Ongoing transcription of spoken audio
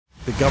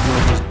the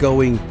government is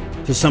going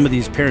to some of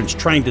these parents,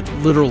 trying to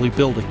literally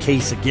build a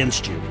case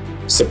against you.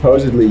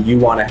 Supposedly you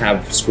want to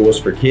have schools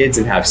for kids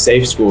and have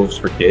safe schools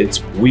for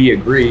kids. We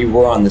agree,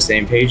 we're on the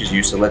same page as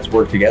you, so let's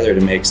work together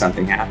to make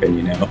something happen,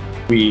 you know?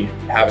 We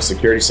have a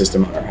security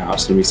system on our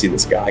house, and we see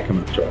this guy come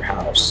up to our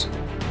house,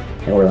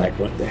 and we're like,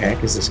 what the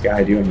heck is this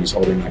guy doing? He's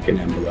holding like an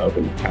envelope,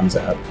 and he comes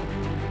up,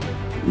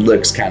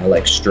 looks kind of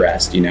like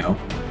stressed, you know?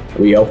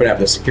 We open up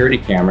the security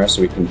camera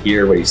so we can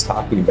hear what he's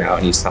talking about,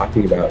 and he's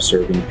talking about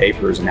serving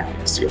papers and how he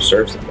has to go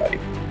serve somebody.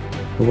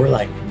 And we're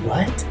like,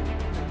 what?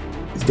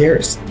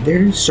 They're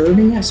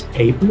serving us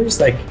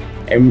papers? Like,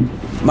 and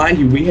mind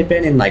you, we had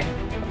been in like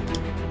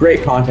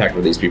great contact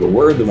with these people.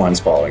 We're the ones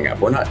following up.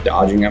 We're not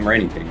dodging them or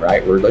anything,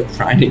 right? We're like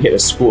trying to get a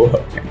school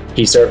open.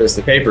 He served us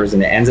the papers,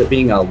 and it ends up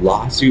being a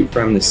lawsuit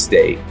from the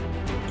state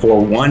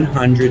for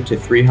 $100,000 to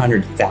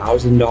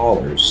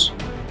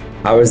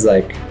 $300,000. I was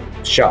like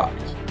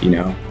shocked, you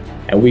know?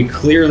 And we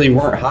clearly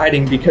weren't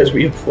hiding because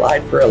we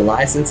applied for a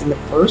license in the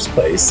first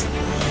place.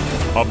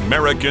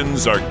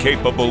 Americans are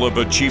capable of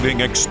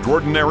achieving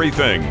extraordinary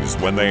things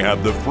when they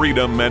have the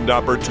freedom and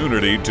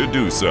opportunity to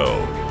do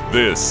so.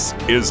 This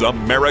is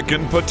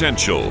American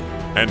Potential.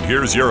 And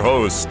here's your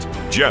host,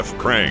 Jeff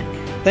Crank.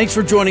 Thanks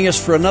for joining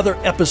us for another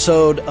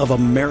episode of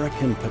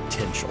American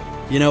Potential.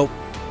 You know,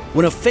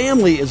 when a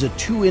family is a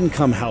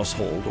two-income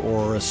household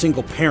or a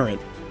single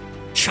parent,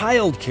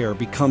 childcare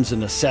becomes a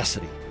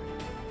necessity.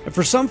 And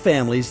for some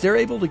families, they're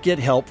able to get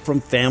help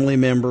from family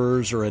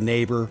members or a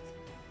neighbor.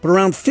 But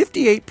around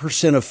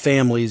 58% of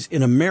families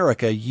in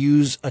America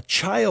use a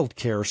child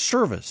care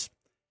service.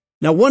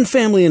 Now, one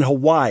family in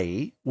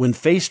Hawaii, when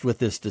faced with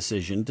this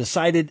decision,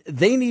 decided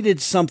they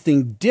needed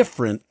something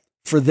different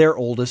for their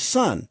oldest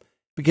son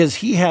because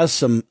he has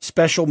some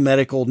special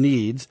medical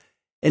needs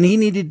and he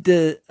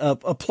needed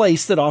a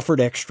place that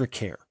offered extra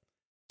care.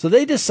 So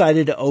they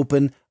decided to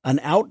open an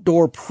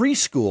outdoor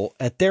preschool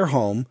at their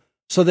home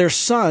so their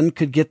son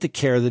could get the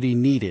care that he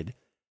needed,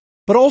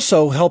 but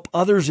also help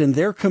others in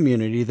their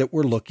community that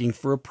were looking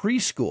for a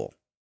preschool.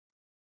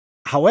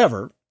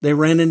 However, they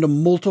ran into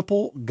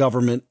multiple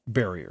government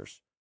barriers.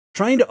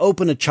 Trying to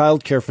open a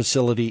child care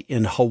facility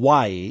in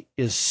Hawaii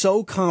is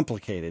so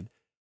complicated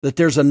that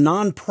there's a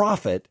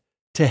nonprofit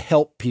to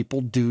help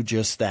people do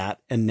just that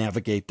and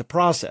navigate the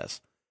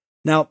process.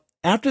 Now,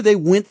 after they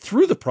went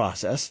through the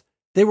process,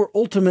 they were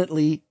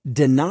ultimately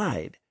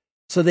denied.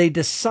 So they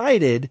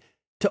decided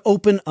to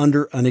open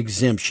under an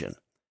exemption.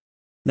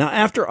 Now,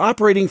 after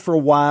operating for a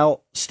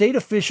while, state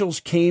officials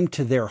came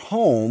to their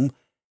home,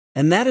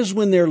 and that is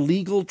when their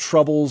legal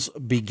troubles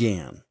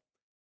began.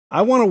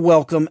 I want to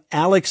welcome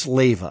Alexx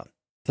Leyva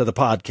to the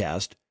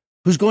podcast,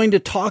 who's going to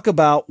talk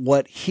about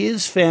what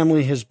his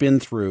family has been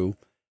through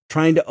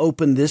trying to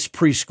open this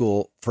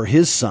preschool for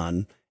his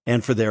son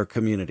and for their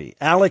community.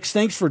 Alexx,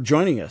 thanks for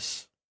joining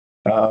us.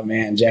 Oh,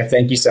 man, Jeff,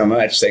 thank you so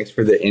much. Thanks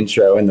for the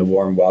intro and the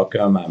warm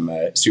welcome. I'm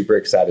super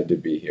excited to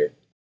be here.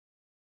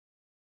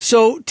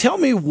 So tell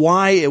me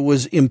why it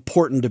was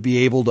important to be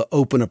able to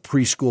open a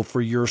preschool for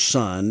your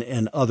son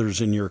and others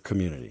in your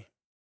community.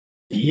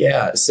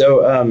 Yeah,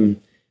 so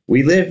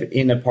we live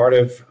in a part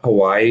of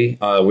Hawaii.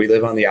 We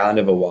live on the island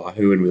of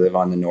Oahu, and we live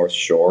on the North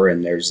Shore,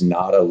 and there's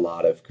not a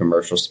lot of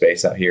commercial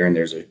space out here, and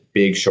there's a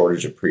big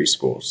shortage of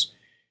preschools.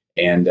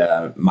 And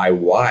my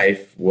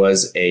wife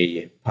was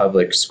a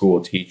public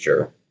school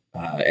teacher,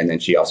 and then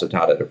she also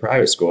taught at a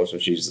private school, so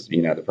she's,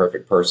 you know, the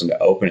perfect person to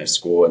open a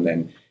school. And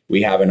then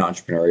we have an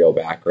entrepreneurial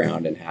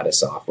background and had a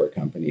software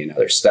company and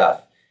other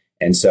stuff.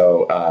 And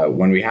so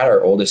when we had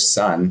our oldest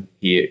son,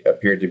 he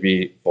appeared to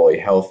be fully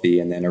healthy.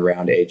 And then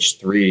around age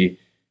 3,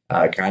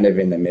 kind of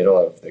in the middle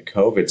of the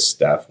COVID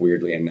stuff,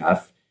 weirdly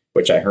enough,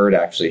 which I heard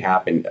actually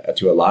happened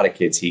to a lot of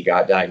kids, he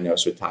got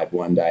diagnosed with type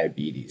 1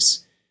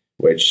 diabetes,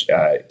 which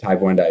type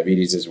 1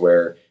 diabetes is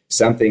where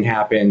something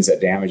happens that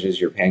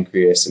damages your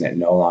pancreas and it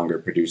no longer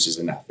produces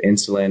enough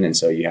insulin. And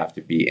so you have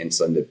to be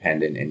insulin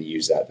dependent and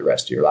use that the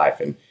rest of your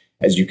life. And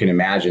as you can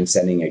imagine,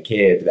 sending a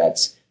kid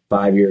that's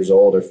 5 years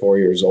old or 4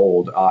 years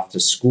old off to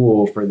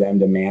school for them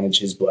to manage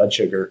his blood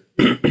sugar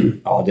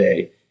all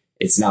day,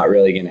 it's not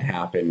really going to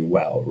happen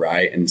well,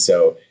 right? And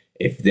so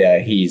if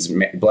his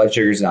blood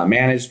sugar is not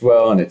managed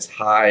well and it's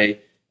high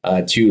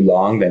too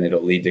long, then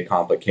it'll lead to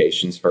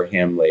complications for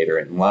him later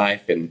in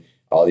life and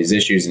all these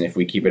issues. And if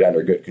we keep it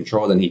under good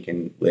control, then he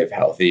can live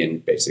healthy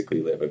and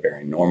basically live a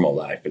very normal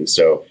life. And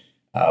so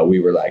we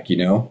were like, you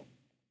know,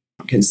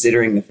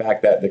 considering the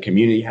fact that the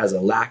community has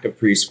a lack of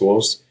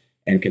preschools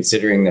and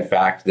considering the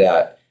fact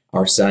that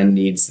our son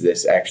needs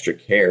this extra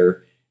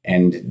care,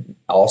 and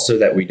also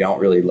that we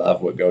don't really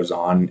love what goes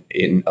on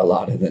in a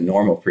lot of the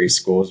normal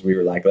preschools, we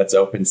were like, let's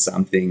open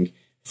something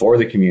for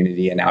the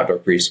community, an outdoor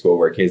preschool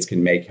where kids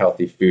can make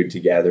healthy food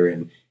together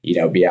and, you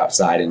know, be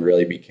outside and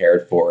really be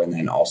cared for. And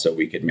then also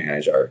we could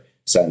manage our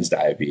son's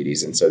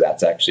diabetes. And so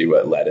that's actually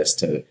what led us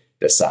to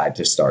decide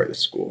to start the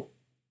school.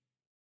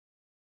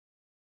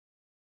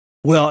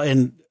 Well,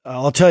 and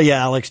I'll tell you,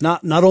 Alexx,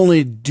 not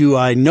only do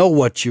I know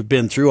what you've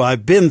been through,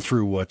 I've been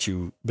through what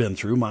you've been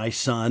through. My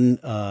son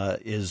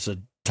is a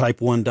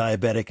type 1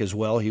 diabetic as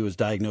well. He was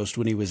diagnosed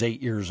when he was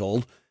 8 years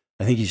old.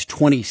 I think he's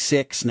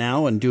 26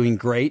 now and doing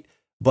great.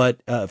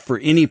 But for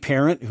any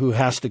parent who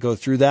has to go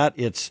through that,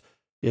 it's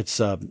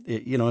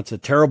a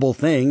terrible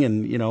thing.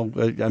 And,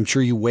 I'm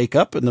sure you wake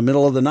up in the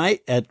middle of the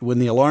night when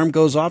the alarm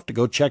goes off to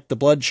go check the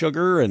blood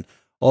sugar and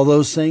all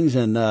those things.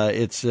 And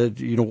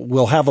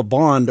we'll have a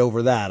bond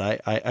over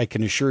that. I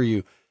can assure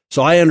you.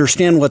 So I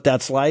understand what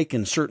that's like.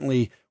 And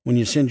certainly when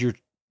you send your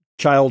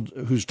child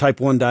who's type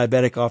 1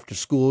 diabetic off to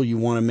school, you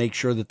want to make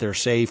sure that they're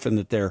safe and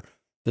that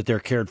they're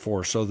cared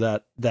for. So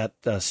that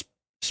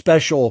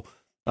special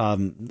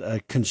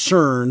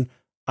concern,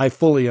 I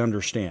fully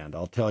understand.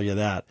 I'll tell you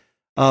that.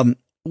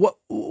 What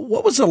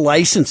was the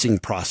licensing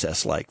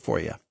process like for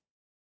you?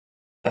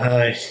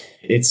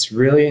 It's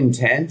really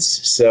intense.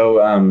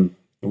 So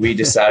we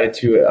decided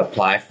to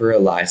apply for a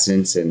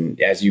license.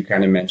 And as you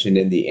kind of mentioned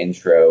in the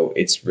intro,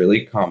 it's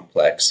really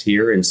complex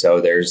here. And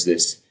so there's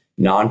this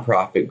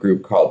nonprofit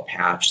group called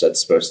Patch that's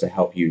supposed to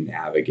help you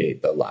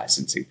navigate the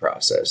licensing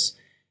process.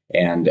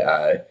 And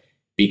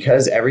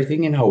because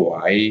everything in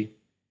Hawaii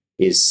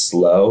is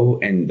slow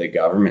and the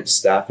government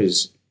stuff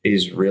is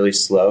really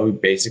slow,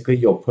 basically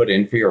you'll put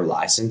in for your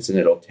license and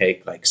it'll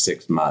take like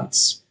 6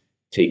 months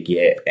to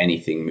get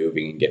anything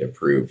moving and get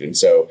approved. And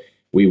so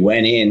we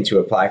went in to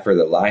apply for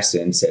the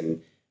license,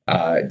 and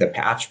the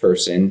Patch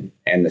person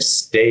and the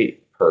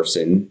state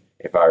person,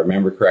 if I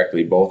remember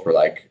correctly, both were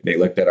like, they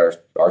looked at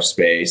our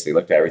space, they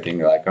looked at everything,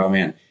 they're like, oh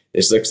man,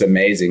 this looks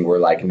amazing. We're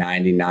like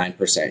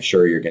 99%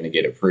 sure you're going to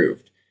get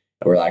approved.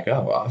 And we're like,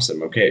 oh,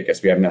 awesome. Okay, I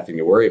guess we have nothing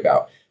to worry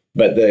about.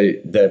 But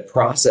the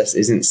process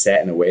isn't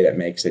set in a way that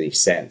makes any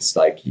sense.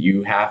 Like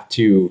you have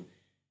to,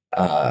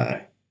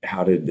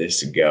 how did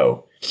this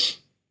go?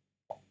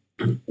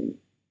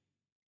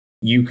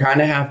 You kind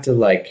of have to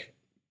like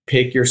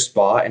pick your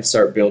spot and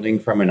start building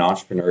from an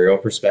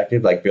entrepreneurial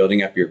perspective, like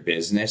building up your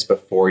business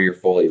before you're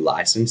fully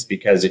licensed.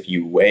 Because if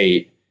you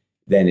wait,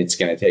 then it's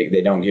going to take,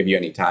 they don't give you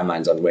any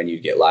timelines on when you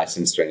get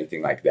licensed or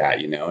anything like that,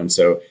 And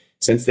so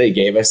since they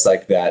gave us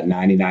like that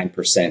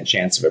 99%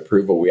 chance of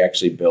approval, we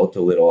actually built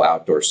a little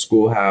outdoor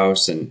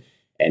schoolhouse and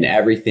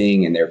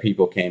everything. And their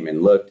people came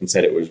and looked and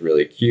said it was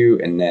really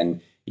cute. And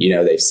then,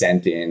 they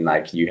sent in,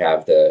 like, you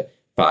have the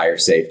fire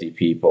safety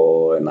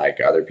people and like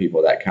other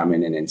people that come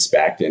in and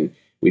inspect. And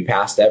we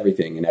passed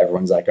everything. And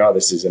everyone's like, oh,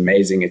 this is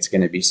amazing. It's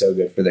going to be so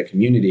good for the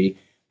community.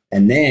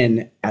 And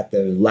then at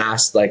the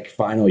last, like,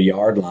 final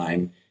yard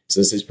line, so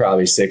this is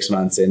probably 6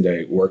 months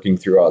into working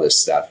through all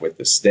this stuff with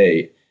the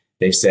state,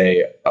 they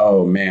say,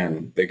 oh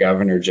man, the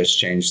governor just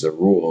changed the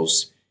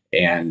rules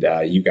and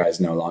you guys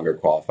no longer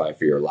qualify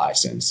for your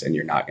license and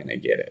you're not going to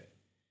get it.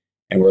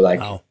 And we're like,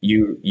 wow.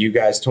 You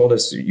guys told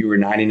us you were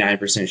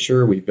 99%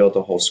 sure. We've built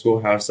a whole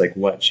schoolhouse. Like,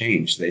 what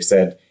changed? They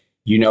said,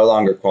 you no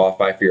longer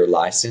qualify for your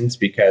license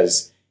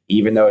because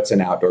even though it's an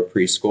outdoor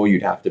preschool,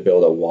 you'd have to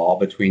build a wall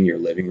between your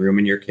living room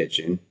and your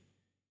kitchen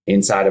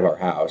inside of our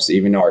house,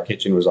 even though our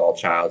kitchen was all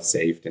child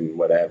safe and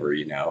whatever,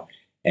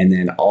 And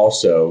then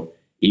also,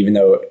 even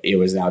though it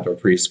was an outdoor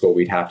preschool,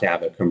 we'd have to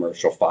have a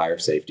commercial fire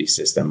safety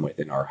system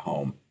within our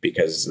home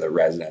because the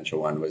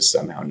residential one was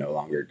somehow no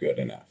longer good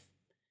enough.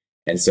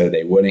 And so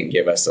they wouldn't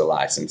give us a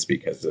license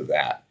because of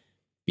that,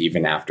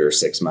 even after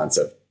 6 months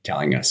of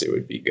telling us it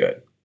would be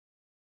good.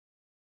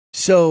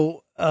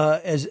 So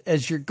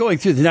as you're going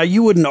through now,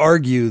 you wouldn't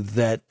argue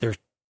that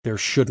there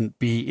shouldn't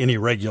be any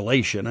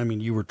regulation. I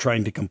mean, you were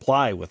trying to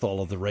comply with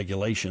all of the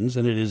regulations,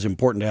 and it is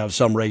important to have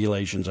some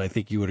regulations, I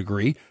think you would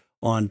agree,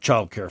 on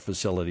childcare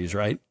facilities,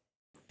 right?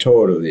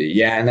 Totally.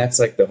 Yeah. And that's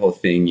like the whole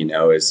thing,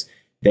 is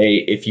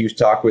if you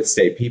talk with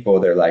state people,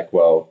 they're like,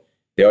 well,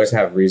 they always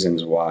have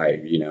reasons why,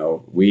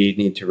 we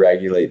need to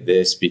regulate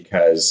this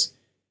because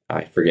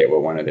I forget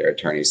what one of their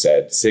attorneys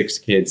said, 6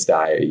 kids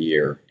die a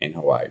year in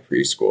Hawaii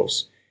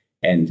preschools.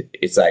 And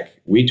it's like,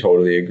 we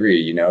totally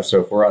agree,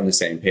 so if we're on the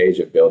same page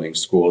of building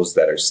schools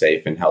that are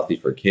safe and healthy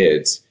for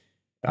kids,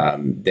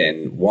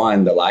 then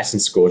one, the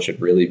licensed school should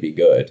really be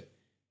good.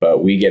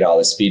 But we get all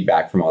this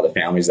feedback from all the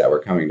families that were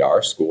coming to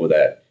our school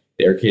that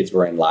their kids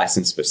were in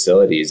licensed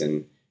facilities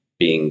and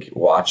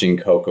watching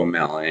Coco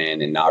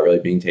Melon and not really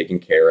being taken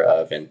care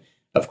of. And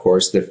of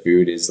course, the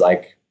food is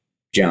like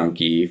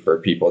junky for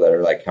people that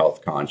are like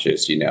health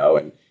conscious,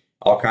 and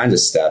all kinds of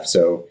stuff.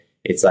 So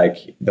it's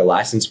like the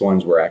licensed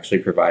ones were actually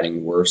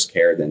providing worse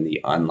care than the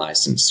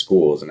unlicensed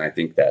schools. And I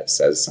think that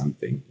says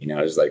something,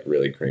 it's like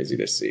really crazy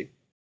to see.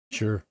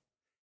 Sure.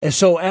 And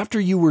so after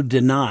you were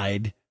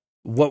denied,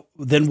 what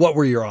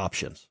were your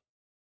options?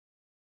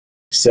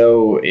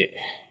 So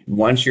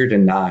once you're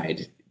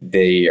denied,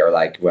 they are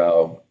like,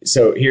 well,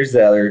 so here's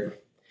the other,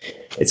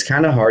 it's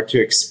kind of hard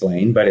to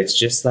explain, but it's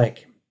just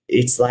like,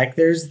 it's like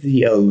there's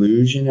the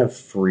illusion of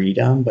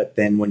freedom, but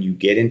then when you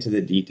get into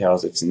the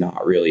details, it's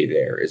not really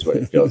there is what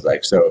it feels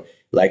like. So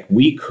like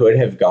we could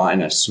have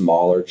gotten a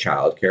smaller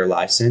childcare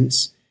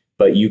license,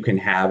 but you can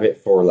have it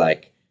for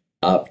like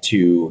up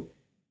to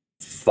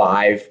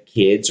 5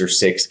 kids or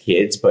 6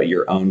 kids, but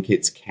your own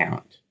kids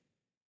count.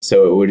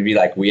 So it would be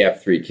like, we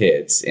have 3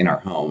 kids in our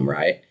home,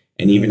 right?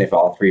 And even if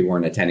all 3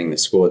 weren't attending the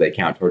school, they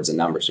count towards the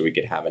number. So we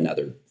could have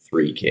another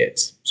 3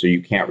 kids. So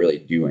you can't really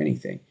do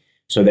anything.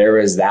 So there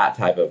is that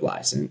type of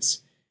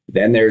license.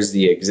 Then there's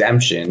the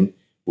exemption,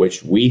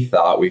 which we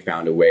thought we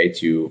found a way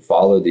to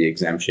follow the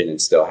exemption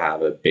and still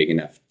have a big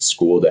enough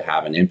school to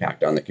have an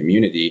impact on the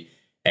community.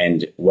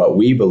 And what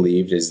we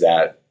believed is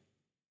that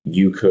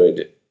you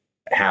could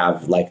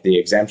have, like, the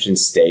exemption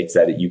states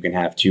that you can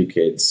have 2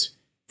 kids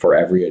for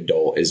every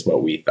adult is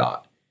what we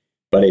thought.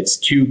 But it's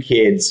 2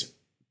 kids.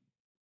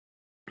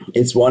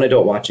 It's 1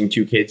 adult watching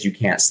 2 kids. You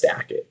can't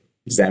stack it.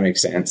 Does that make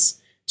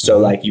sense? So,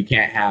 like, you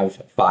can't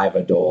have 5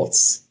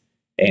 adults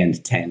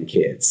and 10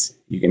 kids.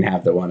 You can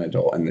have the 1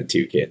 adult and the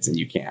 2 kids, and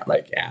you can't,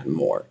 like, add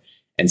more.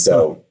 And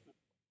so,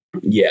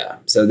 yeah,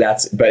 so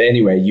that's, but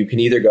anyway, you can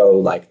either go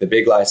like the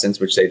big license,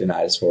 which they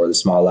denied us for, the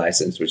small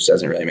license, which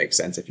doesn't really make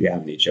sense if you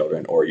have any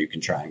children, or you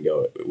can try and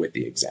go with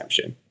the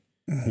exemption.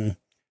 Mm-hmm.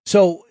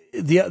 So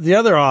the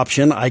other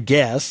option, I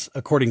guess,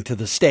 according to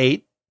the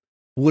state,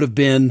 would have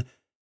been,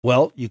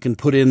 well, you can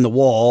put in the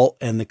wall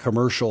and the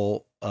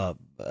commercial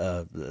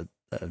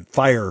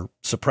fire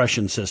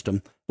suppression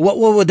system. What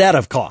would that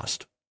have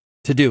cost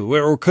to do?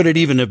 Or could it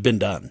even have been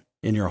done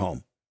in your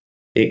home?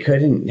 It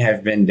couldn't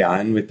have been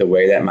done with the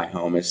way that my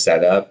home is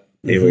set up.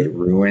 It would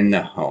ruin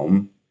the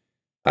home.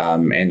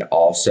 And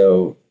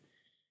also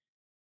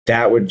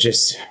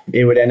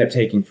it would end up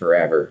taking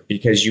forever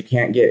because you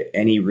can't get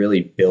any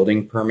really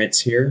building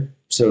permits here.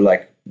 So,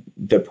 like,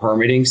 the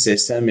permitting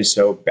system is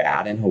so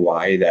bad in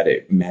Hawaii that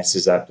it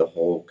messes up the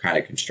whole kind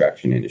of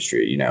construction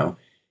industry, you know?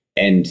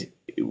 And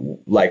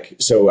like,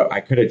 so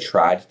I could have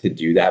tried to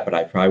do that, but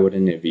I probably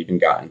wouldn't have even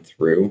gotten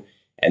through.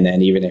 And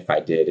then even if I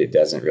did, it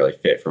doesn't really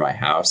fit for my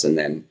house. And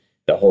then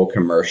the whole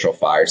commercial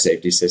fire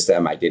safety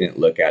system, I didn't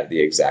look at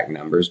the exact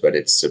numbers, but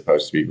it's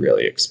supposed to be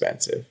really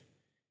expensive.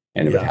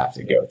 And it would have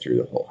to go through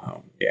the whole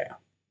home. Yeah.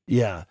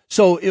 Yeah.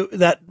 So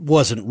that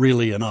wasn't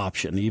really an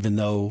option, even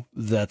though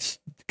that's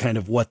kind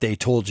of what they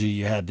told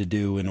you had to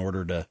do in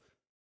order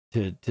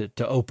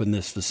to open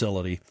this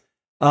facility.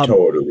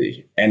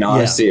 Totally. And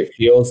honestly, it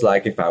feels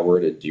like if I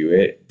were to do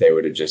it, they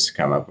would have just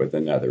come up with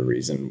another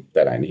reason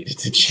that I needed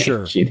to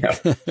change, you know?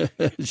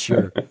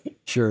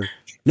 Sure.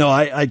 No,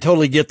 I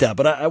totally get that.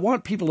 But I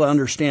want people to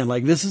understand,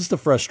 like, this is the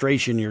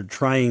frustration. You're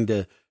trying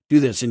to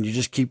do this and you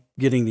just keep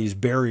getting these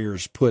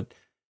barriers put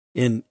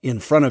in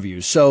front of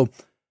you. So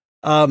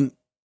then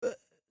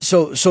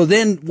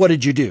what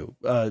did you do?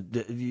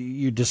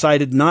 You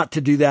decided not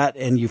to do that,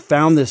 and you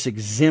found this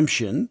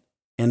exemption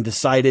and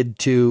decided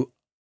to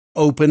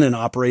open and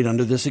operate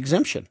under this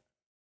exemption.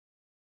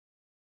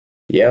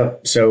 Yeah.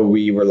 So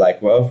we were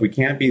like, well, if we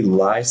can't be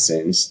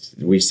licensed,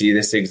 we see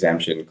this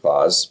exemption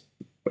clause,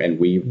 and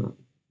we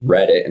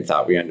read it and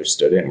thought we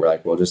understood it. And we're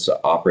like, we'll just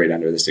operate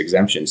under this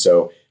exemption.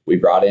 So we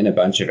brought in a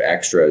bunch of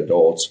extra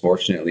adults.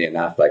 Fortunately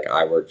enough, like,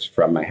 I worked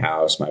from my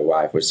house. My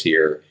wife was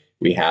here.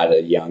 We had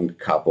a young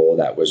couple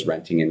that was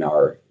renting in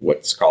our,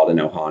 what's called an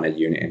ohana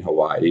unit in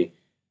Hawaii.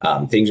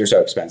 Things are so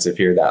expensive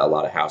here that a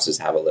lot of houses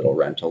have a little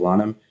rental on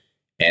them.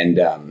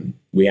 And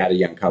we had a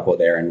young couple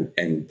there,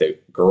 and the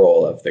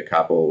girl of the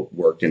couple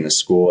worked in the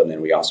school. And then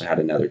we also had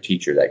another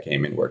teacher that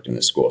came and worked in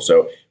the school.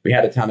 So we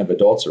had a ton of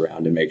adults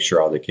around to make sure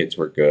all the kids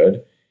were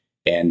good.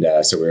 And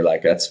so we were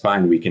like, that's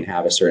fine. We can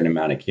have a certain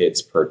amount of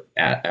kids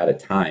at a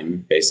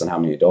time based on how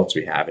many adults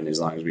we have. And as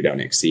long as we don't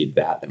exceed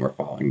that, then we're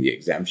following the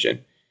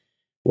exemption.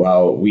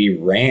 Well, we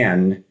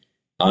ran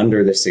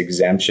under this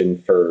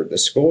exemption for the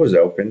school was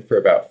open for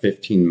about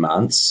 15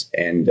 months.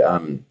 And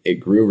it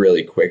grew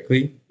really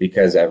quickly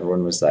because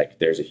everyone was like,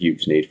 there's a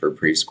huge need for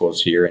preschools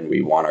here, and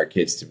we want our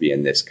kids to be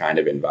in this kind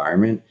of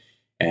environment.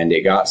 And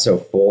it got so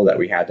full that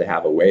we had to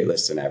have a wait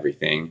list and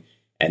everything.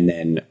 And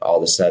then all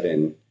of a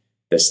sudden,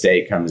 the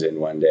state comes in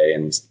one day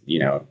and, you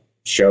know,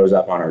 shows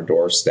up on our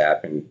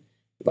doorstep and,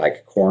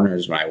 like,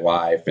 corners my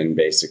wife and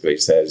basically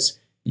says,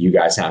 you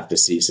guys have to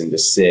cease and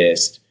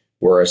desist.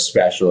 We're a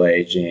special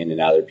agent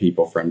and other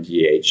people from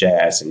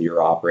DHS, and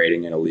you're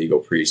operating an illegal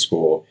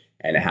preschool,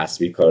 and it has to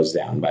be closed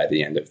down by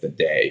the end of the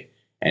day,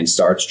 and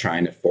starts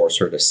trying to force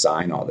her to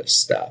sign all this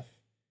stuff.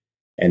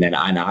 And then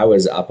I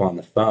was up on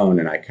the phone,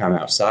 and I come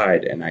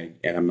outside and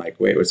I'm like,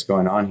 wait, what's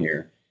going on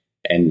here?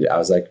 And I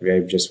was like,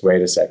 babe, just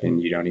wait a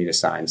second. You don't need to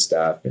sign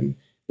stuff, and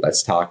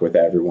let's talk with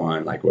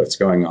everyone, like, what's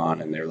going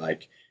on. And they're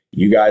like,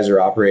 you guys are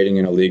operating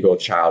an illegal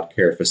child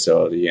care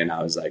facility. And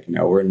I was like,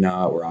 no, we're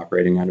not. We're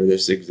operating under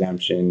this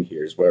exemption.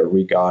 Here's where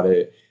we got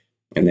it.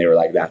 And they were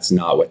like, that's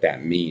not what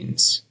that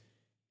means.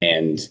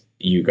 And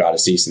you got to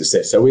cease and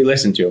desist. So we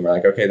listened to them. We're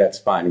like, okay, that's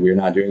fine. We're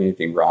not doing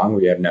anything wrong.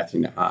 We have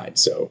nothing to hide.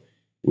 So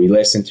we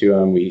listened to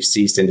them. We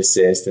ceased and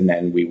desist. And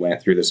then we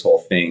went through this whole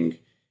thing,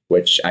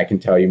 which I can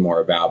tell you more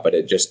about, but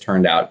it just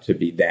turned out to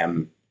be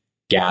them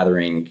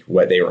gathering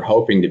what they were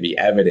hoping to be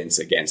evidence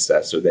against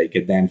us so they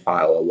could then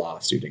file a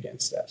lawsuit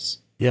against us,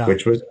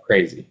 which was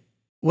crazy.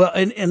 Well,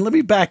 and let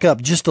me back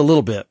up just a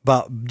little bit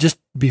about just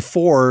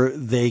before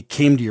they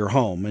came to your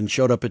home and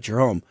showed up at your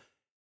home.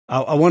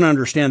 I want to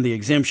understand the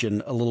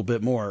exemption a little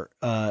bit more.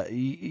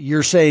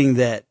 You're saying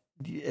that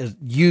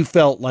you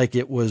felt like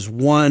it was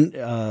one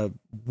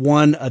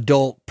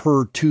adult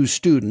per 2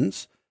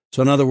 students.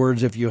 So in other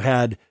words, if you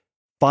had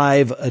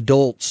 5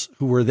 adults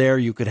who were there,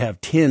 you could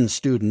have 10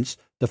 students.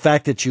 The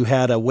fact that you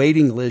had a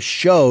waiting list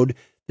showed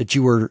that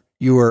you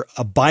were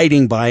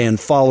abiding by and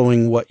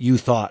following what you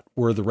thought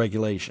were the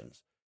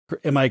regulations.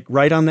 Am I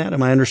right on that?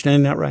 Am I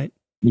understanding that right?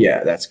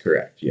 Yeah, that's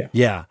correct. Yeah.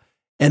 Yeah.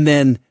 And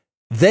then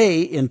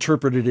they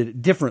interpreted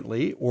it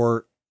differently,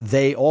 or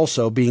they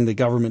also, being the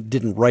government,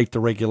 didn't write the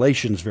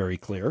regulations very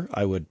clear,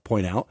 I would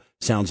point out,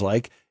 sounds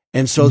like.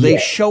 And so they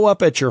show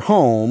up at your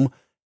home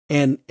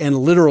and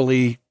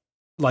literally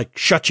like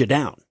shut you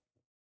down.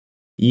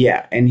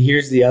 Yeah. And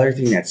here's the other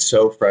thing that's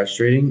so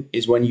frustrating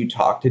is when you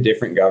talk to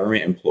different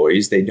government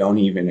employees, they don't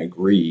even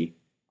agree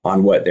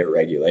on what their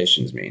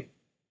regulations mean.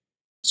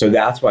 So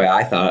that's why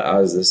I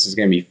thought this is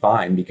going to be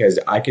fine, because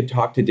I could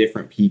talk to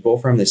different people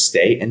from the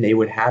state and they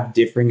would have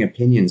differing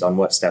opinions on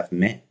what stuff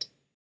meant.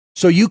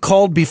 So you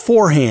called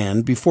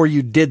beforehand, before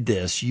you did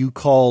this, you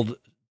called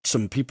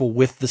some people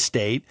with the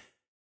state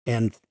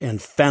and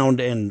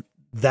found, and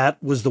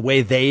that was the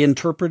way they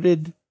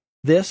interpreted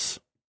this?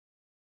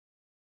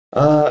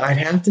 I'd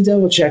have to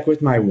double check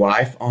with my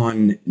wife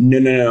on,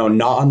 no,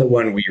 not on the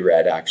one we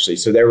read, actually.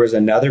 So there was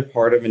another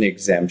part of an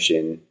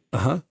exemption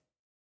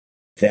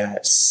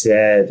that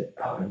said,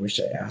 I wish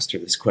I asked her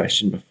this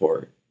question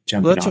before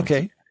jumping on. That's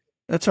okay.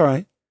 That's all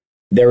right.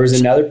 There was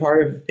another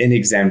part of an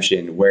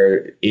exemption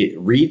where it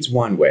reads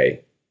one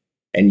way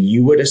and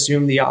you would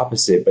assume the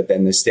opposite, but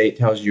then the state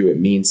tells you it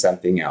means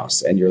something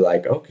else. And you're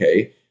like,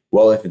 okay,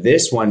 well, if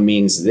this one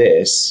means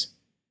this,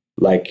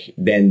 like,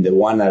 then the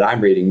one that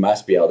I'm reading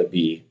must be able to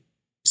be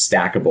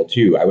stackable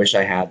too. I wish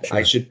I had,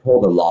 I should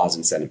pull the laws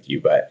and send them to you,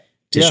 but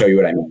to show you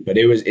what I mean, but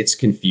it's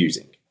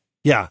confusing.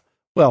 Yeah.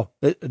 Well,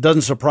 it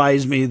doesn't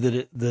surprise me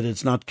that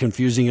it's not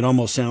confusing. It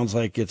almost sounds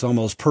like it's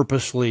almost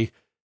purposefully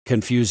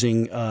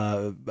confusing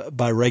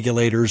by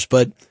regulators.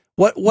 But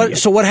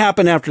so what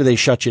happened after they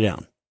shut you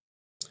down?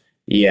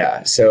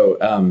 Yeah. So,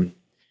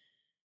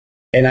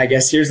 and I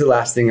guess here's the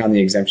last thing on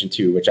the exemption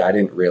too, which I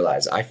didn't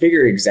realize. I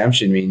figure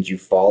exemption means you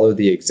follow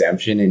the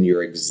exemption and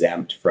you're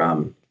exempt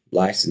from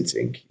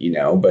licensing,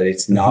 but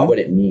it's not what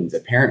it means.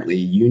 Apparently,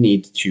 you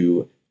need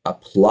to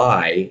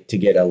apply to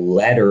get a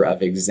letter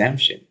of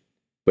exemption,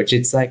 which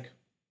it's like,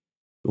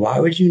 why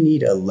would you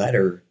need a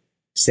letter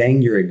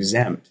saying you're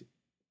exempt?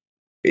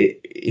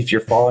 If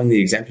you're following the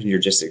exemption, you're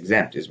just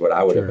exempt, is what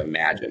I would have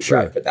imagined,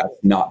 right? But that's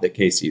not the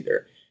case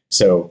either.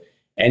 So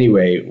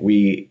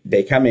anyway,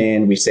 they come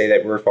in, we say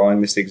that we're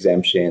following this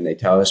exemption. They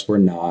tell us we're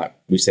not.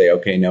 We say,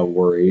 okay, no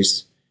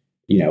worries.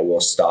 We'll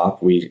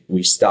stop.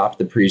 We stopped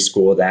the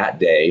preschool that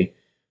day,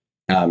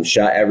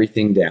 shut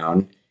everything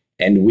down.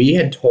 And we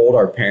had told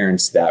our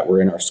parents that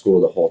we're in our school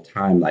the whole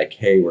time, like,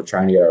 hey, we're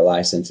trying to get our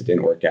license. It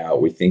didn't work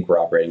out. We think we're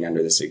operating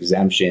under this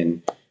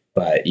exemption.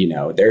 But,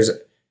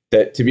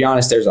 to be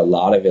honest, there's a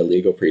lot of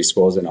illegal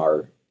preschools in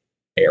our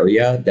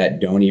area that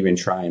don't even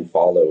try and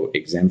follow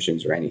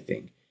exemptions or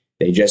anything.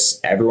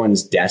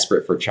 Everyone's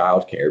desperate for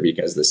childcare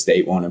because the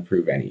state won't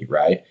approve any,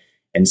 right?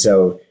 And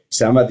so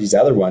some of these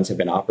other ones have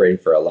been operating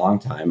for a long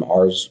time.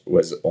 Ours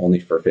was only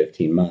for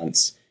 15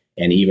 months.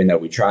 And even though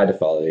we tried to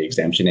follow the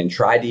exemption and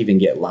tried to even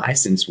get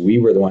licensed, we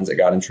were the ones that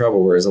got in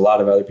trouble, whereas a lot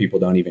of other people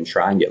don't even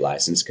try and get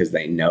licensed because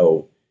they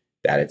know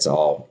that it's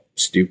all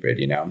stupid,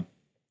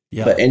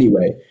 Yeah. But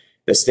anyway,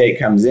 the state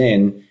comes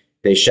in,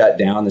 they shut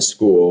down the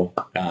school,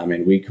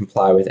 and we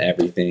comply with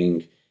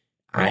everything.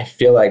 I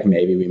feel like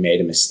maybe we made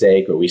a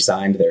mistake, but we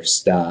signed their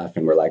stuff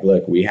and we're like,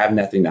 look, we have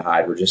nothing to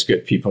hide. We're just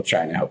good people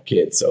trying to help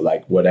kids. So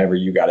like, whatever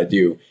you got to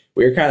do.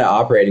 We were kind of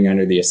operating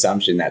under the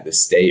assumption that the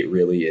state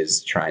really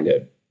is trying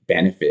to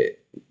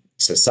benefit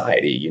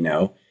society,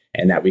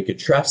 and that we could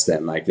trust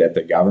them, like that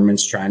the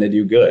government's trying to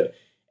do good.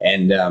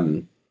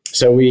 And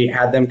so we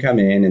had them come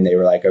in and they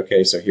were like,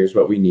 okay, so here's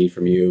what we need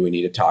from you. We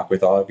need to talk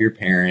with all of your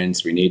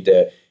parents. We need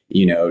to,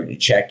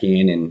 check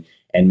in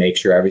and make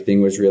sure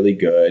everything was really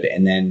good.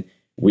 And then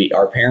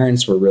our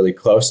parents were really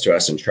close to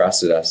us and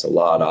trusted us a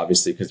lot,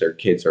 obviously, because their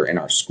kids are in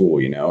our school,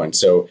 and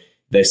so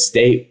the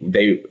state,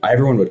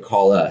 everyone would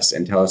call us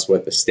and tell us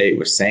what the state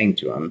was saying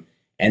to them.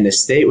 And the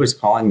state was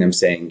calling them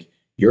saying,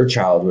 your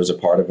child was a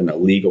part of an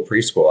illegal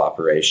preschool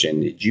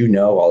operation. Did you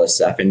know all this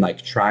stuff? And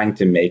like trying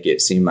to make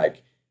it seem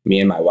like me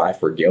and my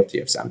wife were guilty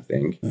of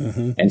something.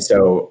 Mm-hmm. And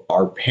so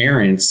our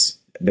parents,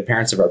 the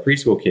parents of our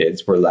preschool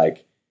kids, were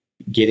like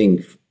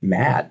getting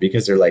mad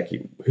because they're like,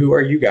 who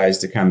are you guys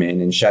to come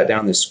in and shut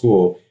down the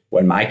school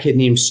when my kid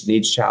needs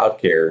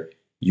childcare?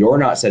 You're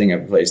not setting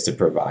up a place to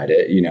provide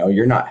it.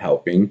 You're not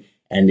helping.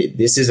 And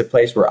this is a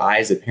place where I,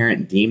 as a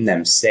parent, deem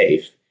them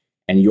safe.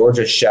 And you're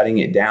just shutting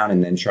it down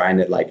and then trying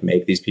to like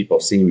make these people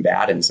seem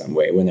bad in some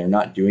way when they're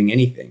not doing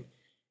anything.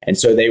 And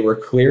so they were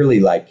clearly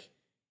like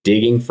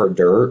digging for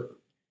dirt,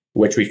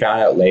 which we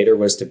found out later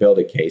was to build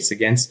a case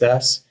against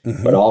us.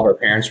 Mm-hmm. But all of our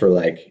parents were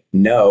like,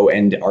 no.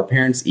 And our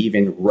parents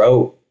even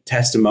wrote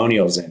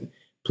testimonials in,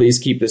 please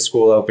keep the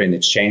school open.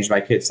 It's changed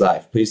my kid's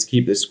life. Please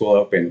keep the school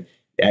open.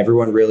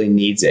 Everyone really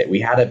needs it. We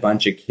had a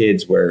bunch of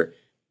kids where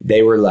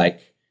they were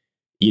like,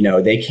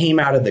 they came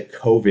out of the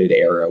COVID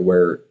era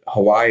where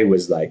Hawaii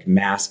was like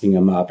masking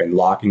them up and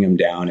locking them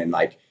down. And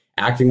like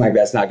acting like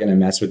that's not going to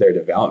mess with their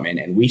development.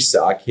 And we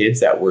saw kids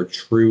that were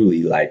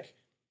truly like,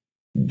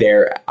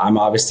 I'm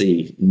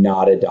obviously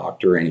not a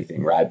doctor or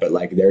anything, right? But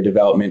like their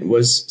development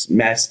was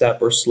messed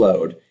up or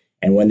slowed.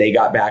 And when they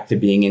got back to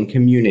being in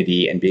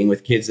community and being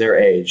with kids their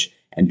age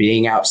and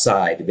being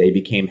outside, they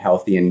became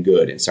healthy and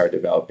good and started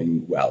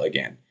developing well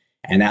again.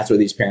 And that's what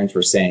these parents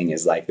were saying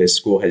is like, this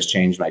school has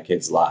changed my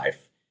kid's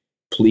life.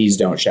 Please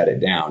don't shut it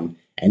down.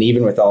 And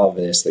even with all of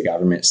this, the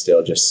government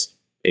still just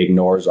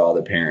ignores all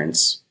the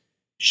parents,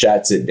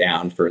 shuts it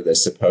down for the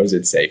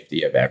supposed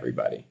safety of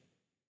everybody.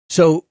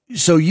 So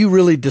you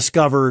really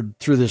discovered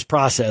through this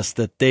process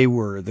that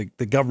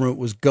the government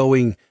was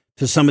going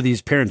to some of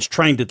these parents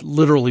trying to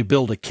literally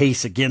build a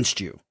case against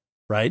you,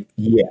 right?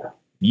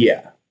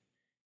 Yeah.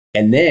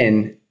 And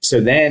then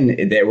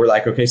they were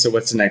like, okay, so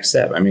what's the next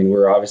step? I mean,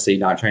 we're obviously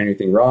not trying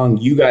anything wrong.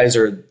 You guys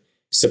are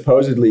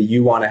supposedly,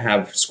 you want to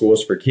have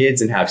schools for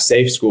kids and have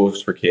safe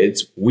schools for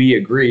kids. We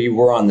agree.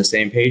 We're on the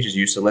same page as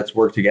you. So let's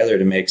work together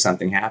to make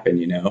something happen,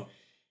 you know?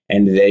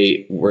 And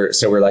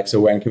we're like, so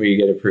when can we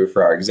get approved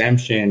for our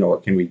exemption,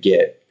 or can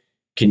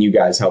you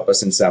guys help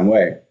us in some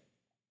way?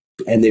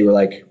 And they were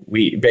like,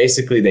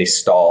 they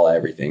stall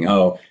everything.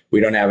 Oh, we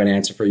don't have an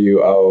answer for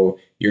you. Oh,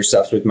 your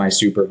stuff's with my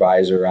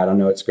supervisor. I don't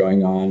know what's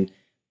going on,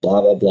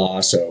 blah, blah, blah.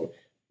 So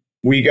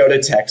we go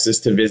to Texas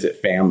to visit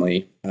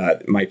family,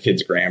 my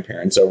kids'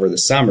 grandparents over the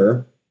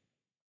summer.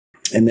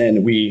 And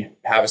then we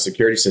have a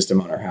security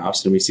system on our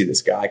house, and we see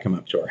this guy come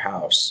up to our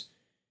house.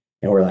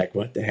 And we're like,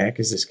 what the heck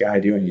is this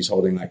guy doing? He's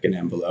holding like an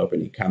envelope,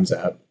 and he comes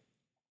up,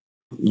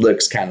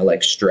 looks kind of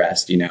like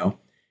stressed, you know.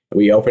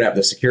 We open up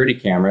the security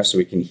camera so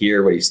we can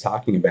hear what he's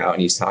talking about.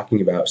 And he's talking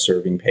about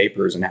serving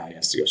papers and how he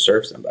has to go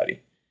serve somebody.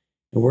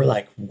 And we're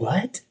like,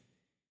 what?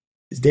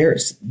 They're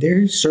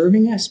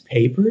serving us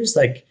papers?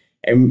 Like,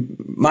 and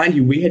mind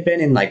you, we had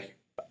been in like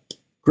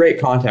great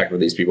contact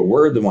with these people.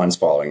 We're the ones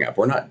following up.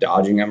 We're not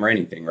dodging them or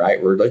anything,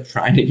 right? We're like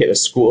trying to get a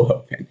school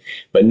open,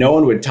 but no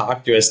one would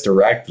talk to us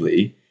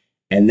directly.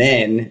 And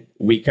then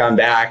we come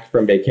back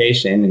from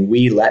vacation and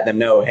we let them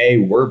know, hey,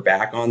 we're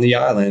back on the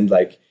island.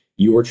 Like,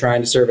 you were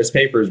trying to serve us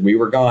papers. We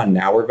were gone.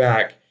 Now we're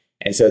back.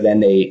 And so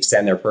then they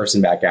send their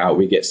person back out.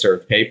 We get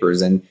served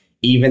papers. And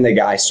even the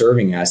guy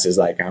serving us is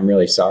like, I'm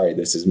really sorry.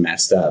 This is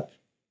messed up.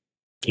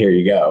 Here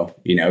you go.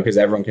 You know, because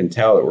everyone can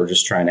tell that we're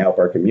just trying to help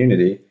our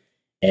community.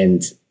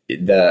 And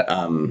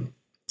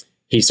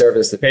he served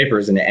us the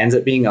papers, and it ends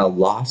up being a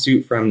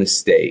lawsuit from the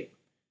state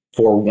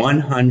for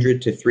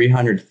 $100,000 to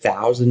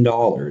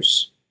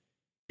 $300,000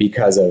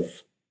 because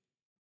of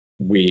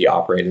we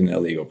operate an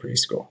illegal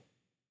preschool.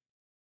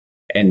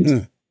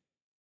 And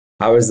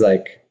I was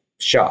like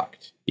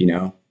shocked, you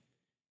know,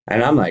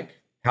 and I'm like,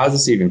 how is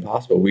this even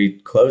possible? We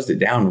closed it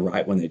down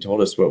right when they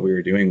told us what we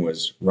were doing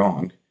was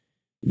wrong.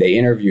 They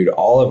interviewed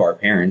all of our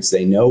parents.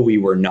 They know we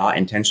were not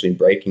intentionally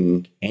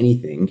breaking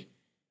anything.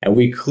 And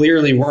we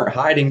clearly weren't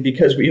hiding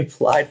because we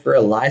applied for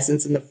a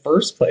license in the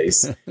first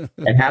place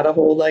and had a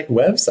whole like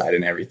website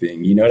and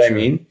everything. You know what I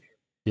mean?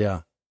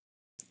 Yeah.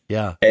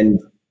 Yeah. And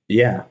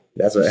yeah,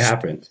 that's what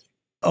happened.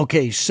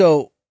 Okay.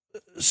 So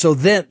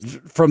then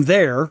from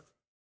there,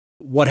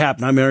 what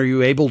happened? I mean, are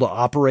you able to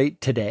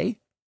operate today?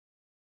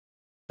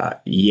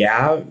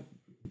 Yeah,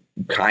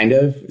 kind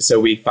of. So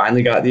we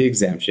finally got the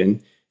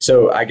exemption.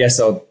 So I guess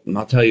I'll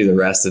tell you the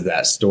rest of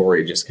that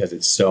story just because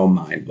it's so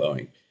mind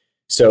blowing.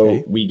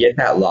 So we get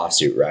that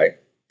lawsuit, right?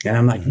 And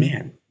I'm like,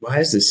 man, why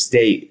is the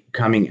state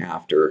coming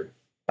after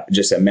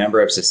just a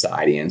member of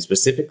society and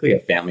specifically a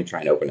family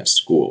trying to open a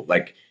school?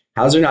 Like,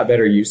 how's there not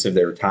better use of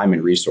their time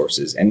and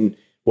resources? And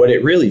what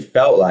it really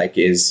felt like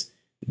is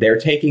they're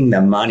taking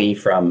the money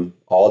from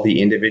all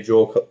the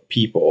individual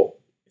people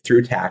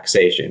through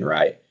taxation,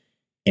 right?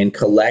 And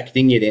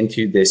collecting it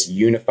into this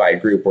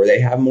unified group where they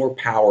have more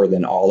power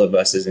than all of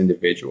us as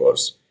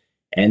individuals.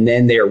 And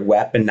then they're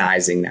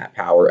weaponizing that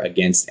power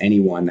against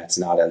anyone that's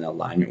not in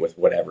alignment with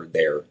whatever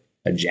their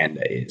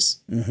agenda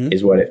is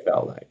what it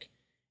felt like.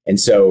 And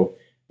so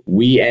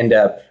we end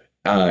up,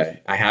 I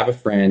have a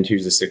friend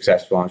who's a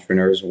successful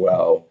entrepreneur as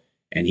well.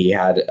 And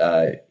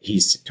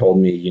he's told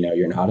me, you know,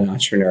 you're not an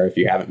entrepreneur if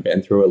you haven't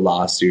been through a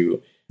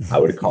lawsuit. I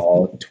would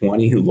call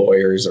 20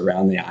 lawyers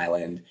around the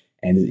island,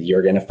 and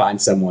you're going to find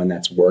someone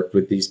that's worked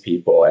with these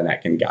people and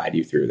that can guide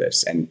you through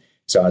this. And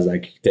so I was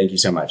like, thank you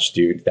so much,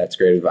 dude. That's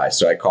great advice.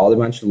 So I called a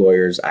bunch of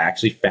lawyers. I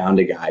actually found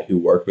a guy who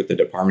worked with the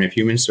Department of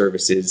Human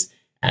Services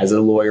as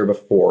a lawyer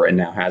before and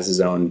now has his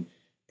own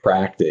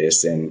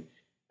practice. And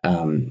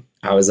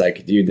I was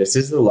like, dude, this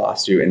is the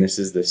lawsuit and this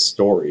is the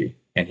story.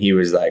 And he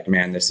was like,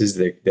 man, this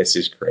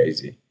is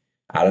crazy.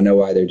 I don't know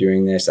why they're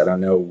doing this. I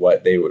don't know why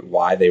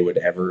they would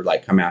ever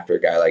like come after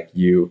a guy like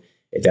you.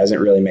 It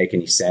doesn't really make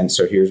any sense.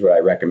 So here's what I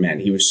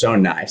recommend. He was so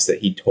nice that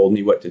he told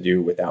me what to do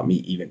without me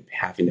even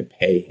having to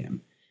pay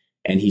him.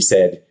 And he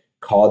said,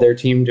 call their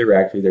team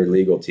directly, their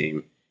legal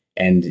team,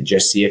 and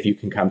just see if you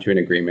can come to an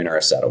agreement or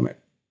a settlement,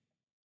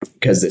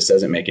 because this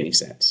doesn't make any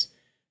sense.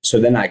 So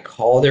then I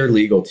call their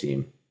legal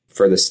team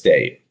for the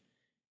state.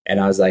 And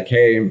I was like,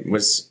 hey,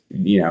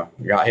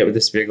 got hit with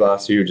this big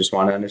lawsuit. Just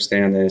want to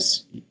understand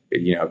this.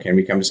 can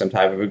we come to some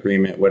type of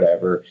agreement,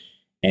 whatever.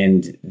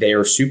 And they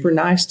were super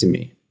nice to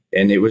me.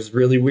 And it was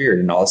really weird.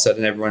 And all of a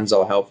sudden, everyone's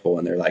all helpful.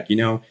 And they're like,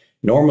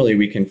 normally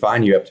we can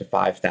fine you up to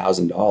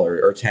 $5,000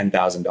 or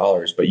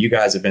 $10,000, but you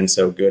guys have been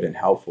so good and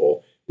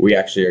helpful. We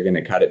actually are going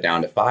to cut it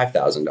down to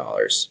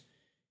 $5,000.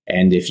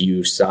 And if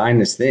you sign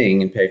this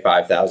thing and pay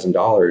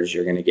 $5,000,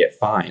 you're going to get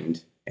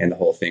fined and the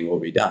whole thing will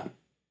be done.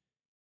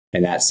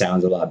 And that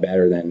sounds a lot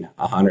better than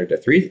 $100,000 to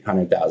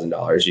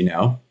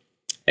 $300,000,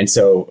 And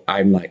so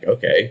I'm like,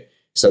 okay.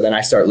 So then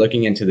I start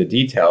looking into the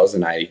details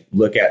and I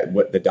look at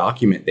what the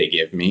document they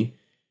give me.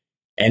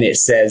 And it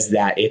says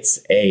that it's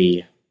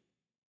a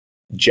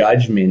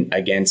judgment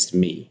against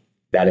me,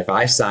 that if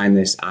I sign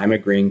this, I'm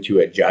agreeing to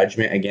a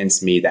judgment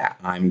against me that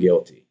I'm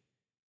guilty.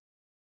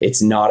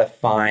 It's not a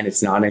fine.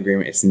 It's not an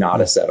agreement. It's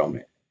not a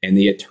settlement. And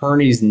the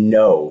attorneys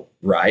know,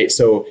 right?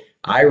 So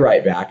I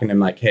write back and I'm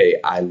like, hey,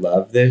 I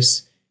love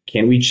this.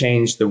 Can we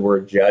change the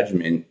word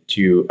judgment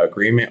to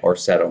agreement or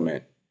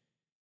settlement?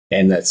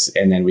 And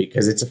then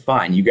because it's a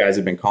fine. You guys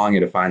have been calling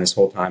it a fine this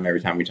whole time,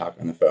 every time we talk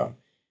on the phone.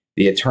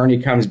 The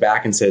attorney comes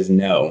back and says,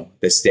 no,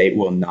 the state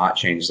will not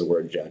change the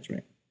word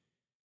judgment.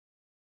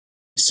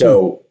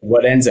 So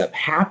what ends up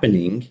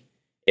happening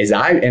is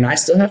I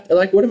still have to,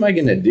 what am I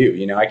going to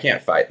do? I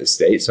can't fight the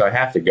state, so I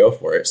have to go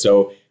for it.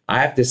 So I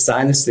have to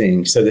sign this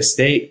thing. So the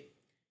state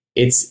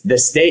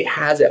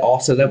has it all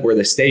set up where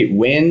the state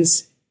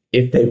wins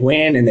if they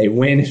win and they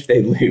win if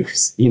they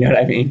lose. You know what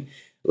I mean?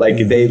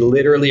 They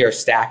literally are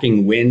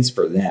stacking wins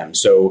for them.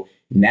 So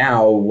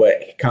now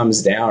what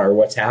comes down, or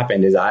what's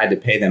happened, is I had to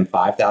pay them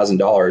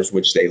 $5,000,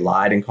 which they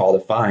lied and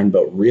called a fine,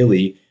 but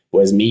really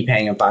was me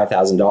paying them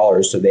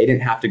 $5,000. So they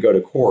didn't have to go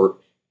to court,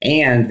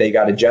 and they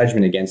got a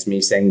judgment against me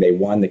saying they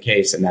won the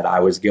case and that I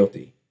was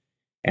guilty.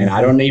 And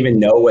I don't even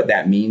know what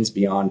that means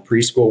beyond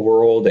preschool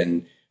world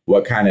and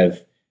what kind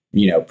of,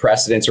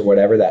 precedents or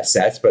whatever that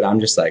sets. But I'm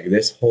just like,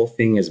 this whole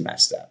thing is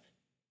messed up.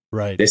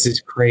 Right. This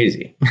is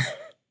crazy.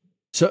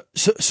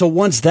 So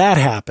once that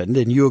happened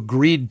and you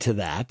agreed to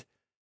that,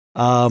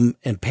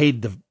 and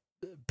paid the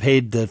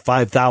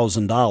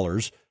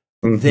 $5,000,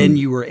 then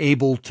you were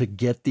able to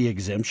get the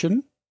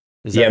exemption.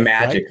 Is that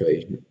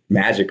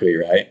magically,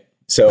 right?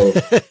 So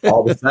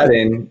all of a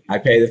sudden I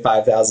pay the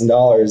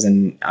 $5,000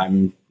 and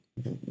I'm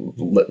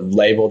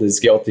labeled as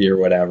guilty or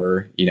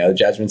whatever, the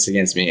judgment's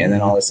against me. And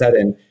then all of a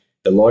sudden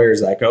the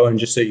lawyer's like, oh, and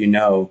just so you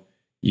know,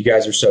 you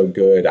guys are so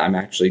good, I'm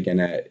actually going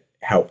to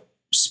help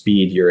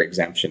speed your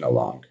exemption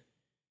along,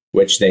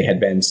 which they had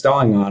been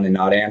stalling on and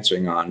not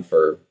answering on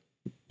for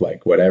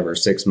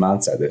 6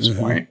 months at this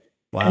point.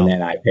 Wow. And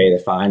then I pay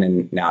the fine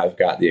and now I've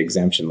got the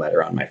exemption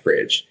letter on my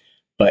fridge.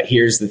 But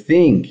here's the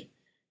thing.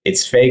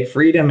 It's fake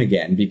freedom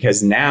again,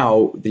 because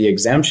now the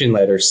exemption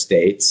letter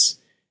states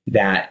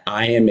that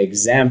I am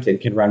exempt and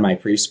can run my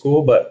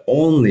preschool, but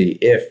only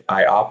if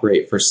I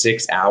operate for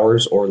 6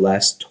 hours or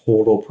less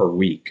total per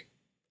week.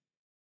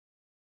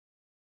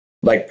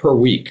 Per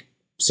week.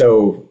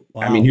 So,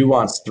 wow. I mean, who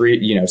wants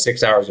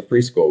 6 hours of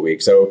preschool a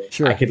week? So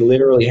sure. I could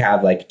literally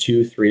have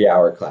 2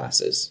 3-hour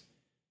classes.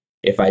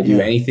 If I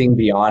do anything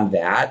beyond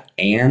that,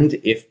 and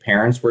if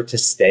parents were to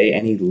stay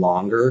any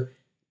longer,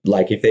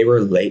 if they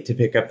were late to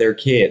pick up their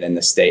kid and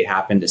the state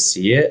happened to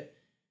see it,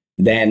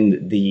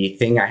 then the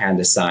thing I had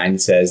to sign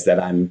says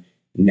that I'm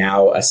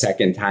now a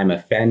second-time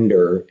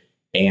offender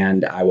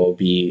and I will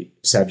be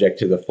subject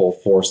to the full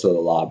force of the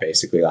law.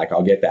 Basically,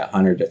 I'll get that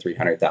 $100,000 to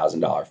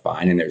 $300,000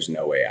 fine, and there's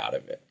no way out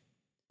of it.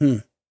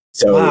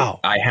 So wow.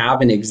 I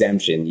have an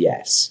exemption,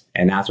 yes.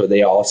 And that's what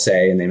they all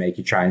say, and they make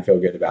you try and feel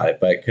good about it.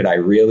 But could I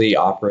really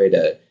operate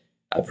a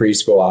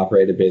preschool,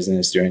 operate a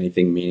business, do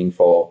anything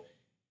meaningful?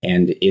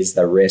 And is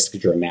the risk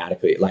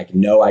dramatically,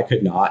 no, I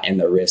could not. And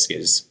the risk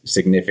is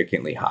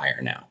significantly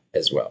higher now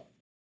as well.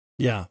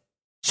 Yeah.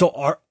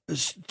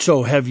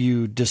 So have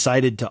you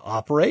decided to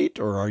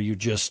operate, or are you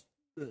just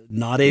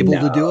not able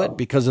to do it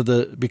because of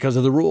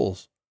the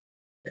rules?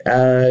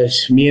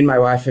 Me and my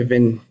wife have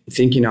been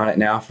thinking on it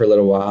now for a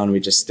little while, and we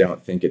just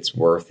don't think it's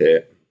worth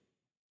it.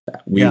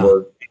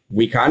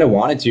 We kind of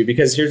wanted to,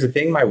 because here's the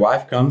thing. My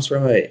wife comes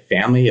from a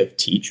family of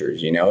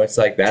teachers, it's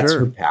that's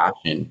her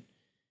passion.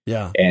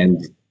 Yeah.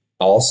 And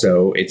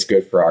also it's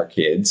good for our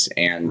kids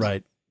and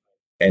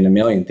a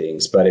million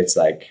things, but it's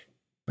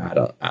I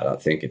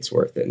don't think it's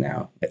worth it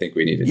now. I think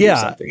we need to do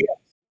something else.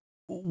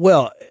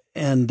 Well,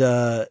 and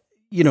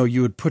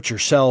you would put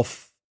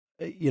yourself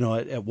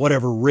at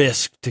whatever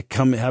risk to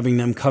having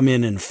them come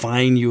in and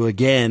fine you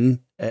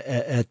again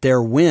at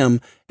their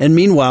whim. And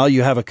meanwhile,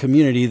 you have a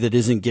community that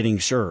isn't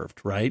getting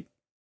served, right?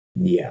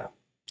 Yeah.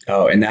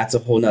 Oh, and that's a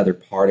whole nother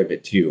part of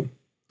it too.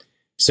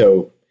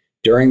 So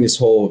during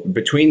this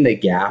between the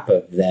gap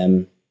of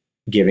them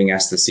giving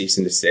us the cease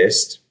and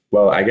desist,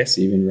 well, I guess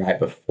even right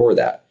before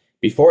that,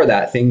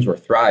 things were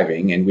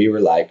thriving, and we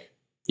were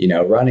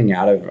running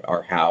out of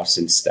our house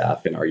and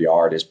stuff in our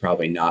yard is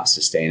probably not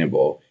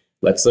sustainable.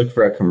 Let's look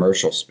for a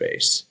commercial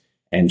space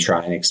and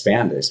try and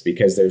expand this,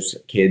 because there's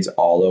kids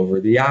all over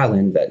the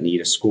island that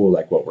need a school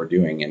like what we're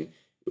doing. And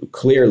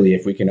clearly,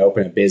 if we can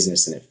open a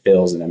business and it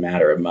fills in a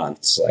matter of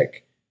months,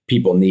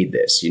 people need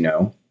this,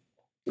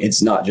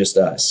 It's not just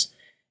us.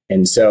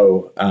 And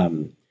so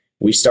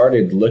we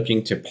started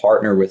looking to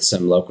partner with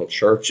some local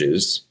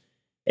churches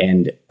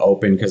and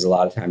open, because a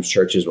lot of times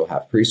churches will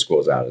have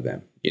preschools out of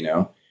them,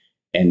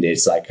 and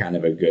it's like kind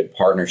of a good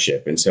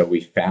partnership. And so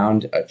we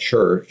found a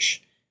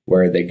church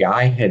where the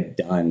guy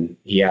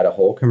he had a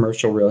whole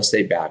commercial real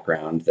estate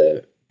background,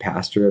 the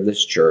pastor of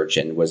this church,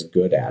 and was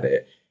good at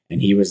it.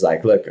 And he was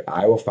like, look,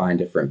 I will find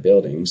different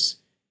buildings.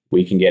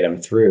 We can get them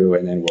through,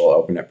 and then we'll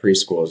open up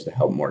preschools to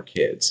help more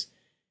kids.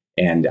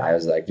 And I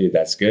was like, dude,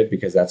 that's good,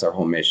 because that's our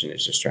whole mission,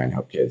 is just trying to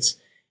help kids.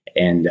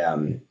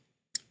 And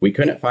we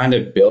couldn't find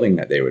a building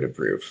that they would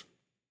approve.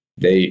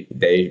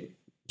 They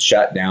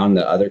shut down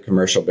the other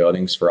commercial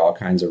buildings for all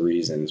kinds of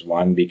reasons.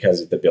 One,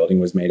 because the building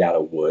was made out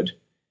of wood,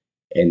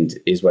 and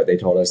is what they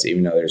told us,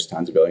 even though there's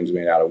tons of buildings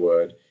made out of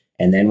wood.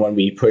 And then when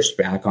we pushed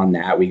back on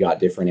that, we got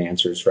different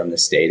answers from the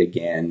state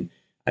again.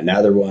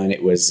 Another one,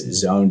 it was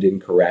zoned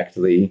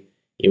incorrectly.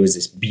 It was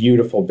this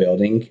beautiful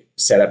building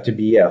set up to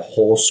be a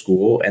whole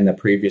school, and the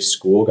previous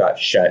school got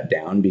shut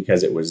down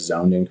because it was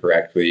zoned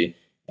incorrectly,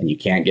 and you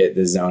can't get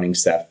the zoning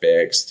stuff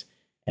fixed.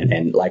 And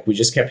then we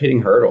just kept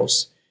hitting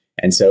hurdles.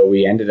 And so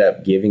we ended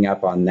up giving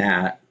up on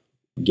that,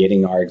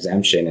 getting our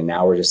exemption. And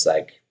now we're just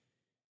like,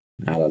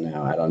 I don't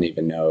know. I don't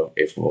even know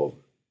if we'll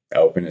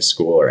open a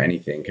school or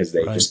anything, because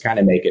they just kind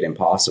of make it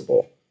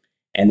impossible.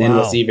 And then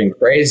what's even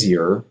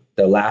crazier,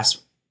 the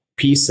last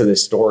piece of the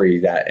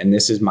story, and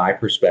this is my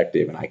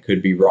perspective, and I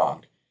could be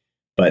wrong,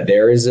 but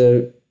there is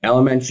a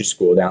elementary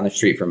school down the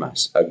street from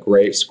us, a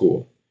great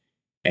school.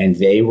 And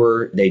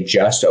they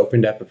just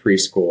opened up a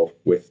preschool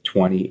with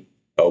 20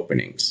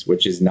 openings,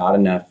 which is not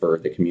enough for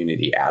the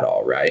community at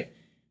all, right?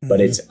 Mm-hmm.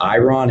 But it's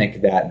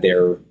ironic that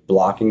they're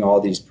blocking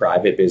all these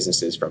private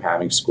businesses from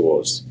having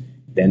schools.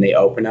 Then they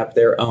open up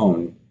their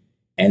own,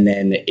 and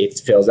then it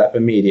fills up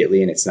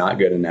immediately, and it's not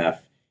good enough.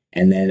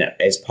 And then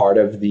as part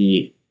of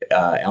the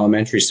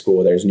elementary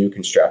school, there's new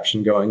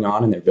construction going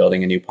on, and they're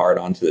building a new part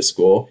onto the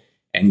school.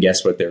 And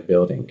guess what they're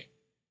building?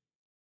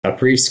 A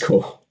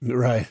preschool,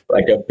 right?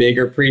 Like a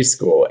bigger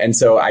preschool. And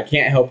so I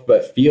can't help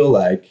but feel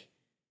like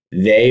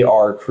they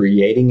are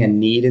creating a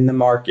need in the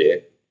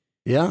market,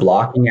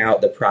 blocking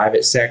out the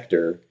private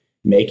sector,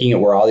 making it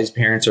where all these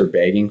parents are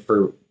begging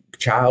for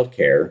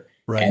childcare.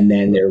 Right. And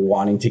then they're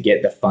wanting to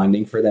get the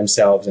funding for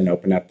themselves and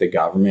open up the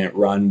government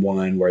run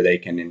one where they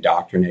can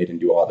indoctrinate and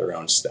do all their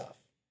own stuff.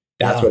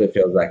 That's what it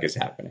feels like is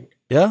happening.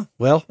 Yeah.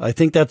 Well, I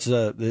think that's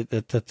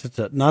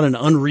not an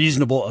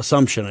unreasonable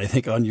assumption, I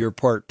think, on your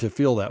part to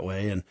feel that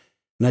way. And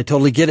I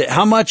totally get it.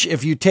 How much,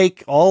 if you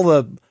take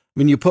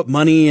you put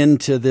money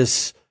into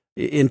this,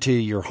 into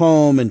your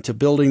home, into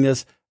building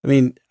this,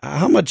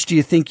 how much do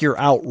you think you're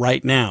out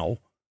right now,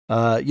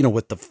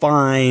 with the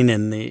fine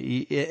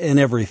and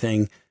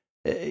everything,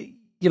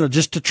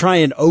 just to try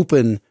and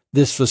open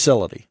this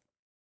facility?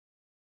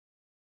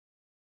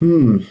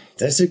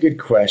 That's a good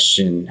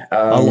question.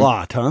 A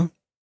lot, huh?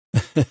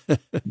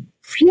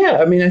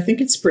 Yeah, I think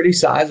it's pretty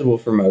sizable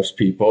for most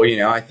people.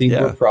 I think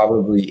we're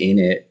probably in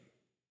it,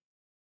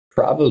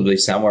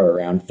 somewhere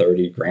around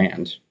 30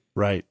 grand.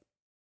 Right.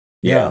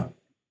 Yeah.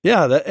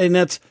 Yeah.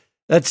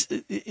 That's,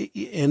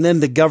 and then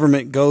the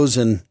government goes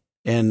and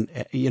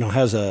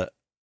has a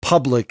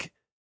public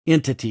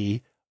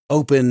entity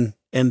open,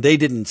 and they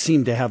didn't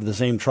seem to have the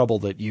same trouble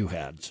that you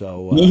had.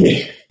 So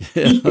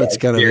that's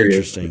kind of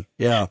interesting.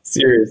 Yeah.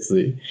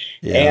 Seriously.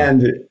 Yeah.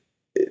 And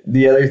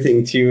the other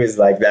thing too is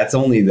that's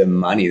only the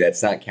money.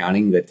 That's not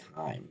counting the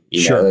time.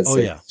 Sure.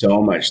 That's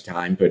so much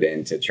time put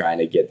into trying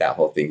to get that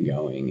whole thing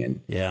going.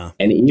 And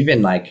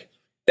even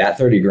that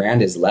 30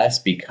 grand is less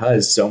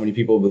because so many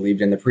people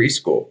believed in the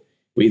preschool.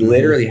 We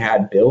literally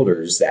had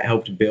builders that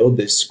helped build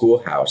this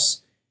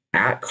schoolhouse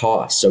at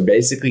cost. So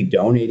basically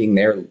donating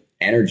their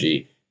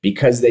energy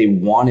because they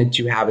wanted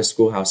to have a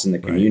schoolhouse in the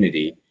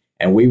community. Right.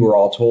 And we were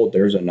all told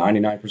there's a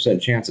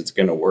 99% chance it's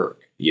going to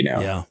work,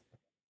 Yeah.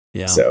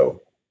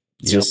 So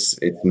it's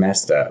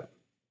messed up.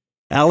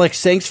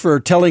 Alexx, thanks for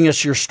telling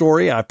us your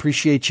story. I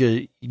appreciate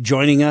you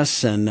joining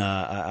us. And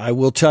I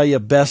will tell you,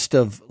 best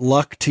of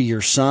luck to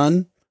your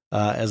son.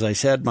 As I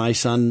said, my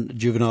son,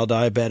 juvenile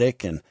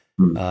diabetic, and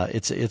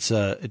it's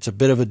a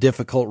bit of a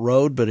difficult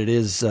road, but it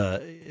is,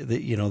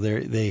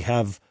 they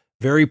have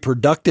very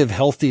productive,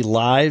 healthy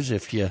lives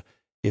if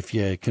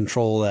you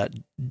control that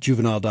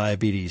juvenile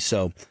diabetes.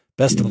 So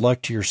best of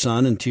luck to your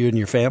son and to you and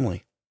your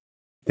family.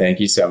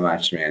 Thank you so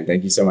much, man.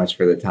 Thank you so much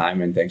for the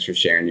time, and thanks for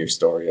sharing your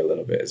story a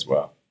little bit as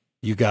well.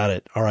 You got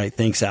it. All right.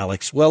 Thanks,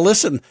 Alexx. Well,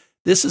 listen,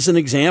 this is an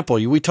example.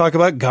 We talk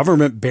about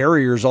government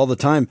barriers all the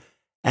time.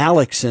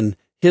 Alexx and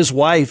his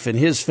wife and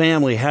his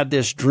family had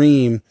this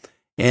dream,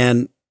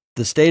 and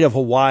the state of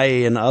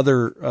Hawaii and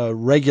other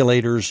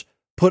regulators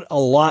put a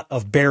lot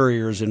of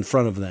barriers in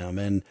front of them.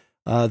 And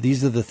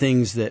these are the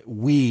things that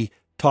we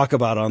talk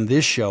about on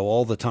this show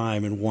all the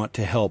time and want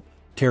to help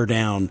tear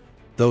down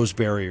those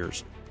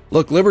barriers.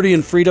 Look, liberty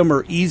and freedom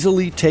are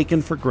easily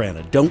taken for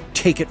granted. Don't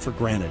take it for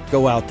granted.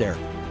 Go out there,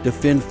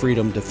 defend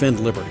freedom, defend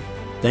liberty.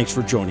 Thanks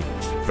for joining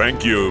us.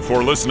 Thank you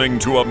for listening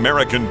to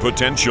American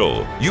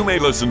Potential. You may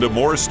listen to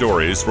more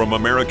stories from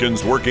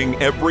Americans working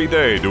every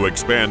day to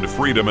expand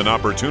freedom and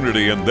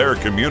opportunity in their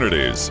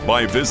communities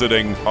by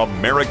visiting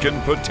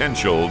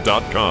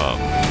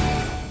AmericanPotential.com.